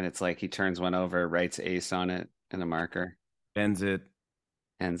 and it's like he turns one over, writes ace on it, and a marker, Ends it,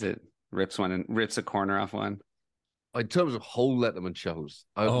 rips one, and rips a corner off one. In terms of whole Letterman shows,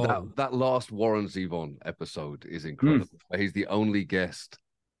 that last Warren Zevon episode is incredible. He's the only guest,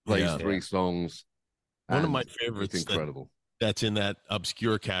 plays 3 songs. One of my favorites. It's incredible. That's in that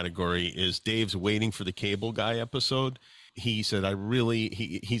obscure category is Dave's Waiting for the Cable Guy episode. He said,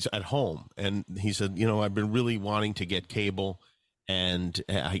 he's at home, and he said, "I've been really wanting to get cable, and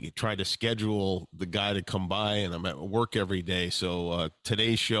I tried to schedule the guy to come by, and I'm at work every day. So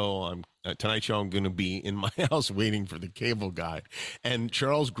tonight's show, I'm going to be in my house waiting for the cable guy." And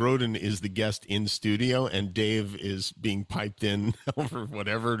Charles Grodin is the guest in studio, and Dave is being piped in over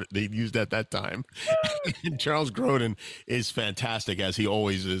whatever they used at that time. And Charles Grodin is fantastic, as he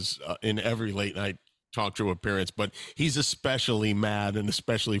always is in every late night talk show appearance, but he's especially mad and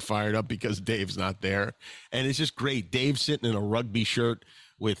especially fired up because Dave's not there. And it's just great. Dave's sitting in a rugby shirt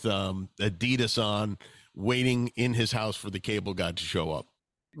with Adidas on, waiting in his house for the cable guy to show up.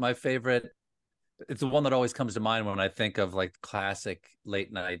 My favorite, it's the one that always comes to mind when I think of like classic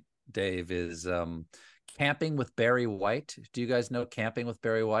late night Dave, is Camping with Barry White. Do you guys know Camping with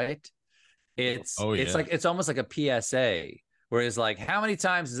Barry White? It's almost like a PSA where he's like, how many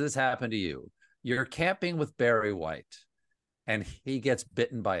times has this happened to you? You're camping with Barry White and he gets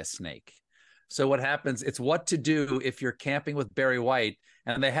bitten by a snake. So what happens, it's what to do if you're camping with Barry White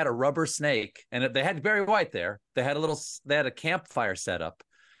and they had a rubber snake and they had Barry White there. They had a campfire set up,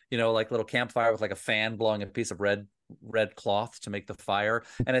 like a little campfire with like a fan blowing a piece of red cloth to make the fire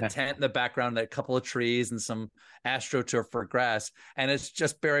and a tent in the background, and a couple of trees and some astroturf for grass. And it's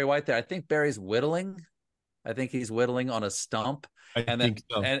just Barry White there. I think Barry's whittling. I think he's whittling on a stump. And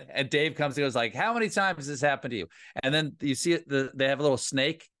Dave comes and goes like, how many times has this happened to you? And then you see it, they have a little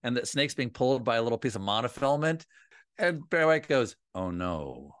snake and the snake's being pulled by a little piece of monofilament. And Barry White goes, oh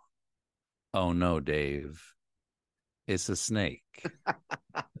no, Dave, it's a snake.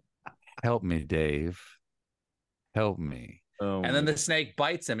 Help me, Dave. Help me. Oh, and then the snake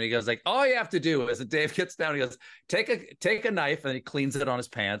bites him and he goes like, all you have to do is, and Dave gets down, he goes, take a knife, and he cleans it on his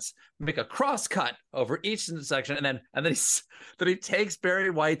pants, make a cross cut over each section, and then he takes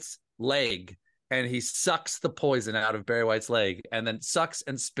Barry White's leg and he sucks the poison out of Barry White's leg, and then sucks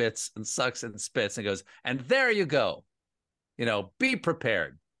and spits and sucks and spits and goes, and there you go. Be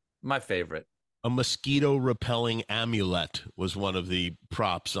prepared. My favorite. A mosquito repelling amulet was one of the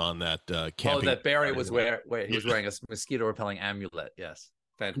props on that camping. Oh, that Barry was he was wearing a mosquito repelling amulet. Yes.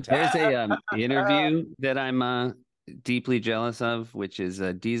 Fantastic. There's a interview that I'm deeply jealous of, which is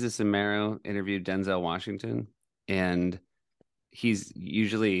Deezus and Mero interviewed Denzel Washington, and he's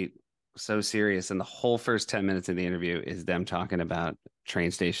usually so serious, and the whole first 10 minutes of the interview is them talking about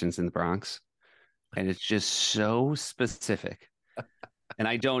train stations in the Bronx, and it's just so specific. And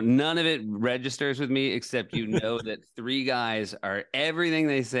none of it registers with me, except that three guys are, everything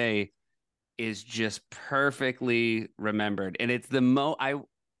they say is just perfectly remembered. And it's I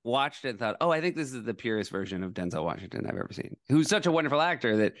watched it and thought, I think this is the purest version of Denzel Washington I've ever seen, who's such a wonderful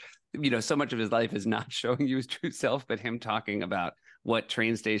actor that, so much of his life is not showing you his true self, but him talking about what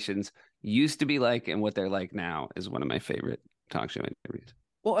train stations used to be like and what they're like now is one of my favorite talk show interviews.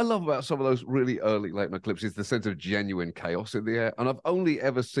 What I love about some of those really early late night clips is the sense of genuine chaos in the air. And I've only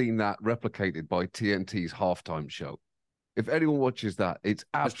ever seen that replicated by TNT's halftime show. If anyone watches that, it's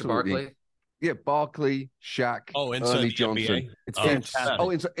absolutely... Mr. Barkley? Yeah, Barkley, Shaq, Ernie Johnson. It's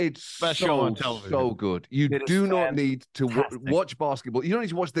fantastic. It's special on television. So good. You do not need to watch basketball. You don't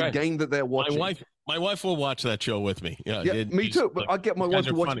need to watch the game that they're watching. My wife will watch that show with me. Yeah, me too. But I get my wife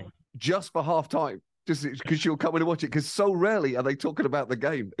to watch it just for halftime. Just because she'll come in and watch it, because so rarely are they talking about the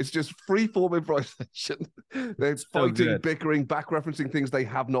game. It's just free-form improvisation. They're fighting, bickering, back-referencing things they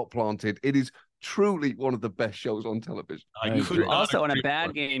have not planted. It is truly one of the best shows on television. Also, on a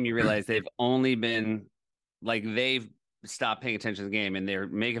bad game, you realize they've only been, they've stopped paying attention to the game, and they're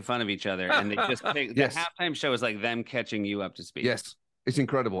making fun of each other, and they just the halftime show is like them catching you up to speed. Yes. It's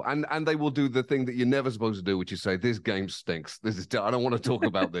incredible. And they will do the thing that you're never supposed to do, which is say, this game stinks. I don't want to talk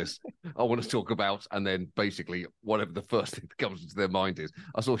about this. I want to talk about, and then basically whatever the first thing that comes into their mind is.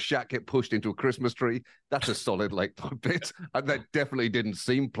 I saw Shaq get pushed into a Christmas tree. That's a solid late night bit. And that definitely didn't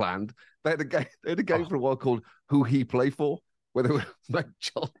seem planned. They had a game for a while called Who He Play For, where they were like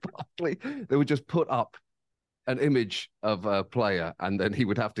Charles Barkley. They would just put up an image of a player, and then he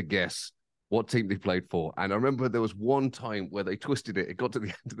would have to guess what team they played for. And I remember there was one time where they twisted it. It got to the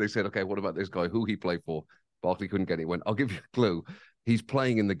end and they said, okay, what about this guy? Who he played for? Barkley couldn't get it. He went, I'll give you a clue. He's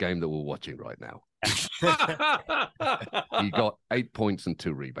playing in the game that we're watching right now. He got 8 points and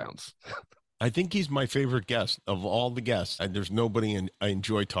 2 rebounds. I think he's my favorite guest of all the guests. There's nobody I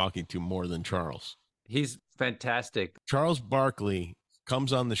enjoy talking to more than Charles. He's fantastic. Charles Barkley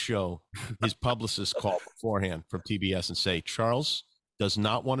comes on the show. His publicist called beforehand from TBS and say, Charles does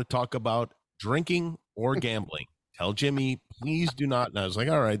not want to talk about drinking or gambling. Tell Jimmy, please do not. And I was like,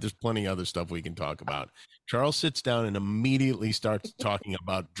 all right, there's plenty of other stuff we can talk about. Charles sits down and immediately starts talking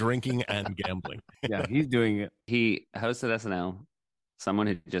about drinking and gambling. Yeah, he's doing it. He hosted SNL. Someone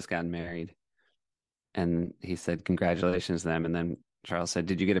had just gotten married. And he said, congratulations to them. And then Charles said,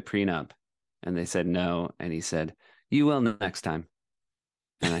 did you get a prenup? And they said, no. And he said, you will next time.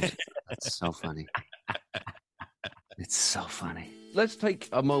 And it's so funny. It's so funny. Let's take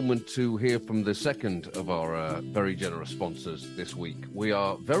a moment to hear from the second of our very generous sponsors this week. We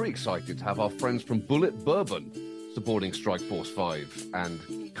are very excited to have our friends from Bullet Bourbon supporting Strike Force 5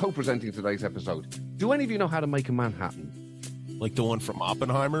 and co-presenting today's episode. Do any of you know how to make a Manhattan? Like the one from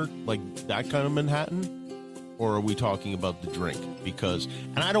Oppenheimer? Like that kind of Manhattan? Or are we talking about the drink? Because,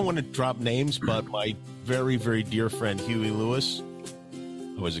 and I don't want to drop names, but my very, very dear friend Huey Lewis,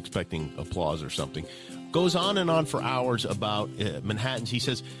 I was expecting applause or something, goes on and on for hours about Manhattans. He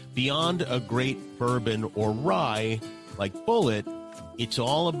says, beyond a great bourbon or rye like Bullet, it's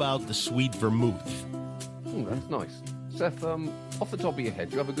all about the sweet vermouth. That's nice. Seth, off the top of your head,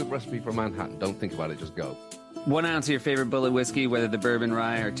 do you have a good recipe for a Manhattan? Don't think about it, just go. 1 ounce of your favorite bullet whiskey, whether the bourbon,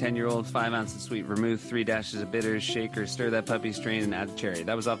 rye, or 10-year-old, 5 ounces sweet vermouth, 3 dashes of bitters, shake or stir that puppy, strain, and add the cherry.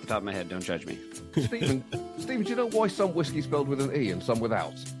 That was off the top of my head. Don't judge me. Stephen, do you know why some whiskey spelled with an E and some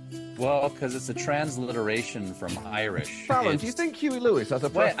without? Well, because it's a transliteration from Irish. Fallon, do you think Huey Lewis has a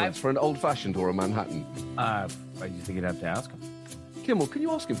preference for an old-fashioned or a Manhattan? I just think you'd have to ask him. Kimmel, can you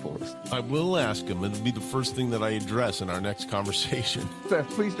ask him for us? I will ask him. It'll be the first thing that I address in our next conversation. Seth,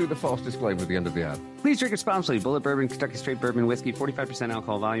 please do the fast disclaimer at the end of the ad. Please drink responsibly. Bullet Bourbon, Kentucky Straight Bourbon Whiskey, 45%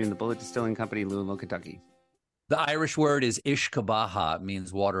 alcohol volume. The Bullet Distilling Company, Louisville, Kentucky. The Irish word is ishkabaha. It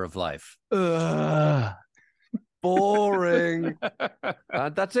means water of life. Boring.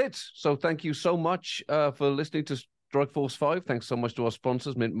 That's it. So thank you so much for listening to Strike Force 5. Thanks so much to our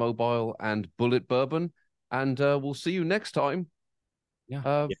sponsors, Mint Mobile and Bullet Bourbon. And we'll see you next time.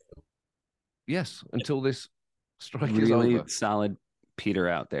 Yeah. Yes, until this strike is Really over. solid Peter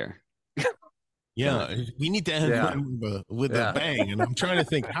out there. Yeah, we need to end with a bang. And I'm trying to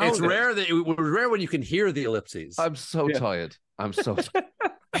think how It's rare when you can hear the ellipses. I'm so tired. I'm so tired.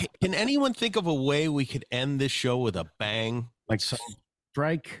 Can anyone think of a way we could end this show with a bang? Like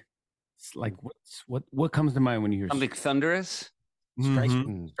strike. Like what comes to mind when you hear Something thunderous? strike?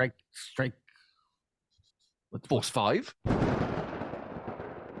 Mhm. Strike. Force 5?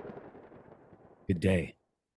 Good day.